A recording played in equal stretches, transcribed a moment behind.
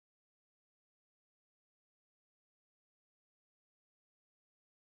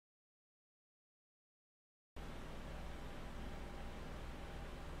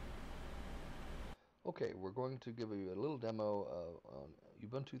Okay, we're going to give you a little demo on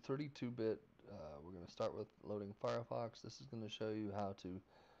Ubuntu 32-bit. We're going to start with loading Firefox. This is going to show you how to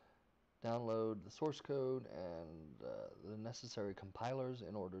download the source code and the necessary compilers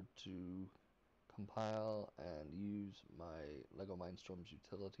in order to compile and use my LEGO Mindstorms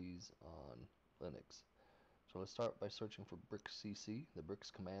utilities on Linux. So let's start by searching for brickcc, the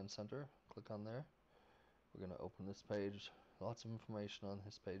Bricks Command Center. Click on there. We're going to open this page. Lots of information on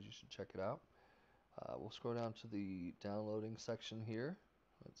this page. You should check it out. We'll scroll down to the downloading section here.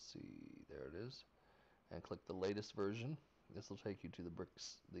 Let's see, there it is, and click the latest version. This will take you to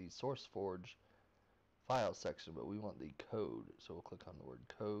the SourceForge file section, but we want the code, so we'll click on the word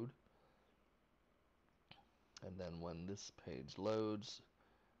code. And then when this page loads,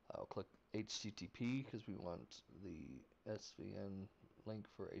 I'll click HTTP because we want the SVN link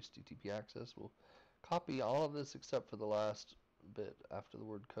for HTTP access. We'll copy all of this except for the last bit after the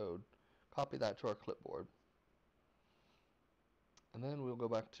word code. Copy that to our clipboard. And then we'll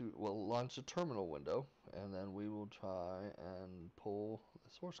launch a terminal window, and then we will try and pull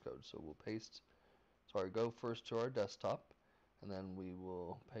the source code. So we'll go first to our desktop, and then we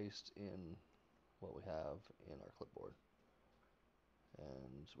will paste in what we have in our clipboard.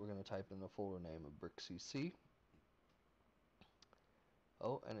 And we're going to type in the folder name of brickcc.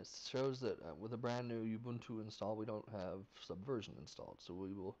 Oh, and it shows that with a brand new Ubuntu install, we don't have Subversion installed. So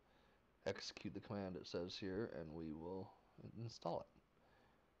we will execute the command it says here, and we will install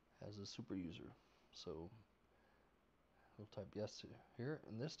it as a super user. So we'll type yes here,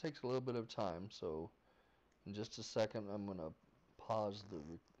 and this takes a little bit of time, so in just a second I'm going to pause the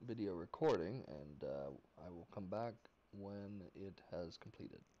video recording, and I will come back when it has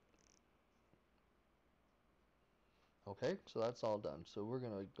completed. Okay, so that's all done. So we're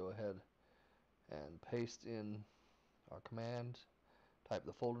going to go ahead and paste in our command, type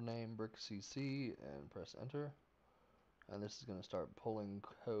the folder name brickcc, and press enter. And this is going to start pulling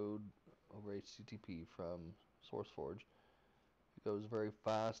code over HTTP from SourceForge. It goes very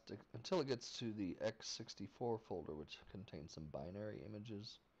fast until it gets to the x64 folder, which contains some binary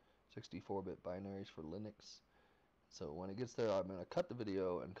images, 64-bit binaries for Linux. So when it gets there, I'm going to cut the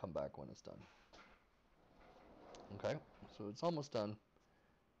video and come back when it's done. Okay, so it's almost done.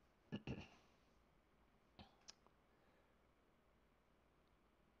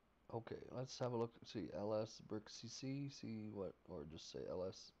 Okay, let's have a look. See ls brickcc, see what, or just say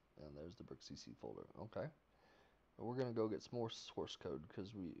ls, and there's the brickcc folder. Okay, we're gonna go get some more source code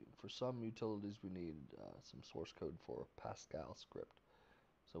because for some utilities we need some source code for Pascal script.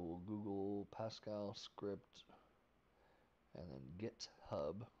 So we'll Google Pascal script and then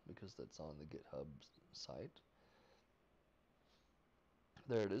GitHub, because that's on the GitHub site.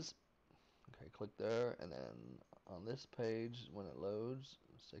 There it is. Okay, click there, and then on this page, when it loads,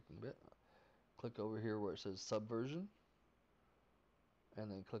 it's taking a bit, click over here where it says Subversion,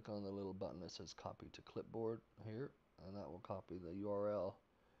 and then click on the little button that says Copy to Clipboard here, and that will copy the URL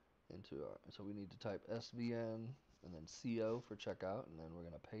into our, so we need to type SVN and then CO for checkout, and then we're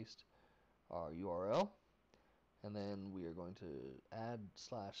going to paste our URL, and then we are going to add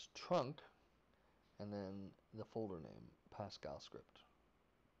 /trunk, and then the folder name, Pascal script.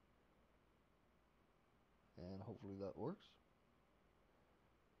 And hopefully that works.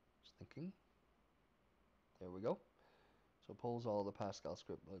 Just thinking. There we go. So it pulls all the Pascal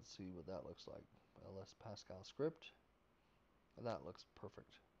script. Let's see what that looks like. ls Pascal script. And that looks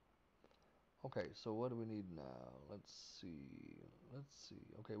perfect. Okay, so what do we need now? Let's see.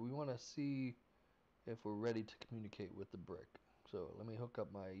 Okay, we want to see if we're ready to communicate with the brick. So let me hook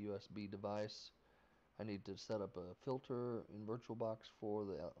up my USB device. I need to set up a filter in VirtualBox for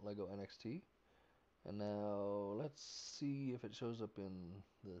the LEGO NXT. And now let's see if it shows up in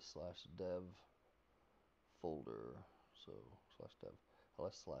the /dev folder. So /dev,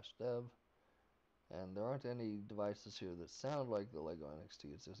 ls/dev. And there aren't any devices here that sound like the LEGO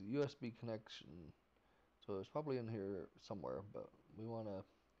NXT. It says a USB connection. So it's probably in here somewhere, but we want to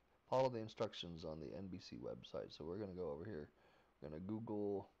follow the instructions on the NBC website. So we're going to go over here. We're going to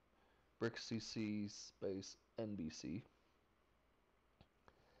Google brickcc space NBC.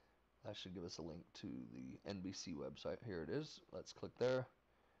 That should give us a link to the NBC website. Here it is. Let's click there.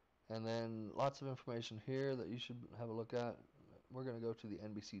 And then lots of information here that you should have a look at. We're going to go to the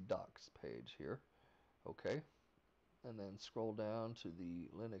NBC docs page here. Okay. And then scroll down to the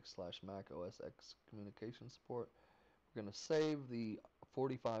Linux/Mac OS X communication support. We're going to save the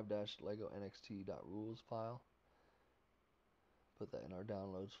 45-lego nxt.rules file. Put that in our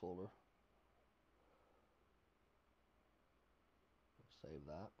downloads folder. Save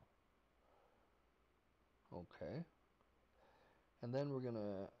that. Okay. And then we're going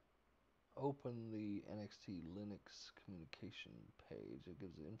to open the NXT Linux communication page. It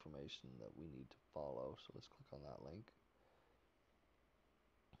gives the information that we need to follow. So let's click on that link.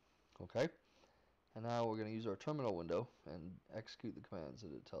 Okay. And now we're going to use our terminal window and execute the commands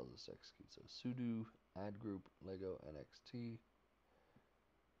that it tells us to execute. So sudo add group Lego NXT.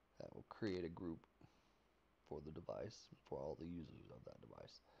 That will create a group for the device, for all the users of that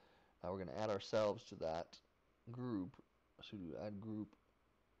device. Now we're going to add ourselves to that group. Sudo add group,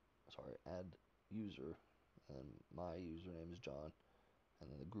 add user, and my username is John, and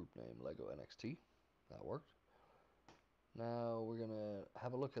then the group name Lego NXT. That worked. Now we're going to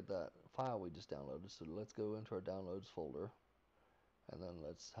have a look at that file we just downloaded. So let's go into our downloads folder, and then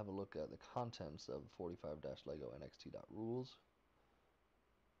let's have a look at the contents of 45-Lego NXT.rules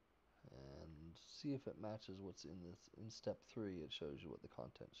and see if it matches what's in this. In step 3, it shows you what the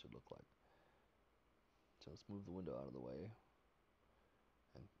content should look like. So let's move the window out of the way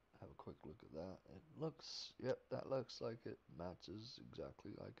and have a quick look at that. It looks, yep, that looks like it matches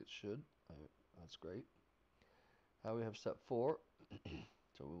exactly like it should. That's great. Now we have step 4.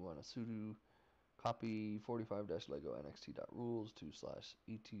 So we want to sudo copy 45-Lego NXT.rules to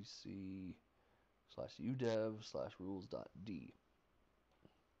 /etc/udev/rules.d.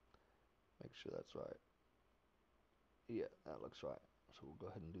 Make sure that's right. Yeah, that looks right. So we'll go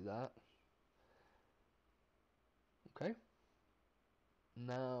ahead and do that. Okay.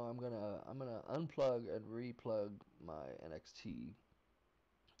 Now I'm gonna unplug and replug my NXT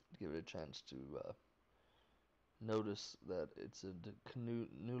to give it a chance to notice that it's a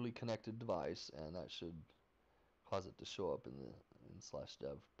newly connected device, and that should cause it to show up in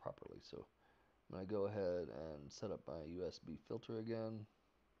 /dev properly. So I'm gonna go ahead and set up my USB filter again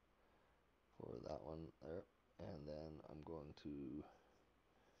for that one there, and then I'm going to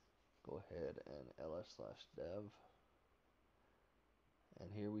go ahead and ls/dev.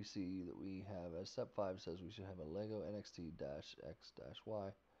 And here we see that we have, as step 5 says, we should have a Lego NXT-X-Y,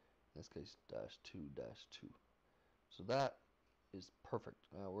 in this case -2-2. So that is perfect.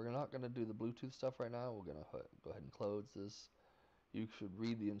 Now we're not going to do the Bluetooth stuff right now. We're going to go ahead and close this. You should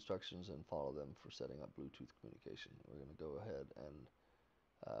read the instructions and follow them for setting up Bluetooth communication. We're going to go ahead and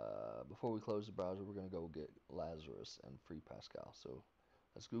before we close the browser, we're going to go get Lazarus and Free Pascal. So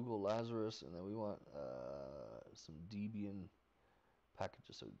let's Google Lazarus, and then we want some Debian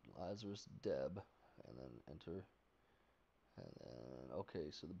packages. So Lazarus deb, and then enter, and then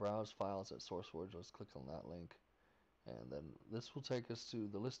okay, so the browse files at SourceForge. Let's click on that link, and then this will take us to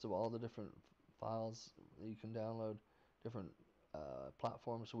the list of all the different files that you can download, different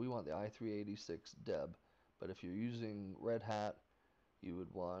platforms. So we want the i386 deb, but if you're using Red Hat, you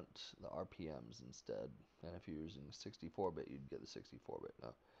would want the RPMs instead, and if you're using 64-bit, you'd get the 64-bit.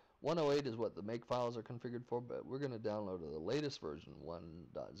 Now 108 is what the make files are configured for, but we're going to download the latest version,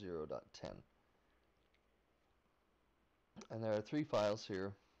 1.0.10. And there are 3 files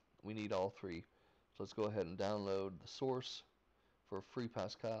here. We need all 3. So let's go ahead and download the source for Free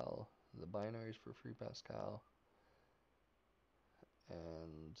Pascal, the binaries for Free Pascal.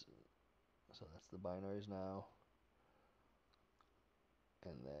 And so that's the binaries now.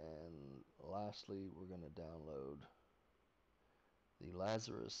 And then lastly, we're going to download the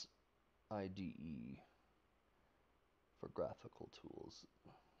Lazarus IDE for graphical tools.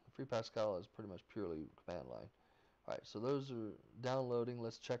 Free Pascal is pretty much purely command line. Alright, so those are downloading.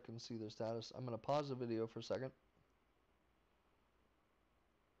 Let's check and see their status. I'm going to pause the video for a second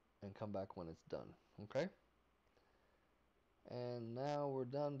and come back when it's done. Okay? And now we're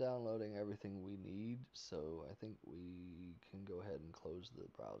done downloading everything we need, so I think we can go ahead and close the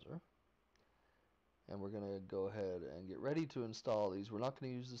browser. And we're going to go ahead and get ready to install these. We're not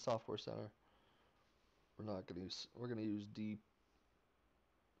going to use the Software Center. We're going to use the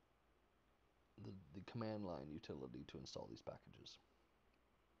command line utility to install these packages.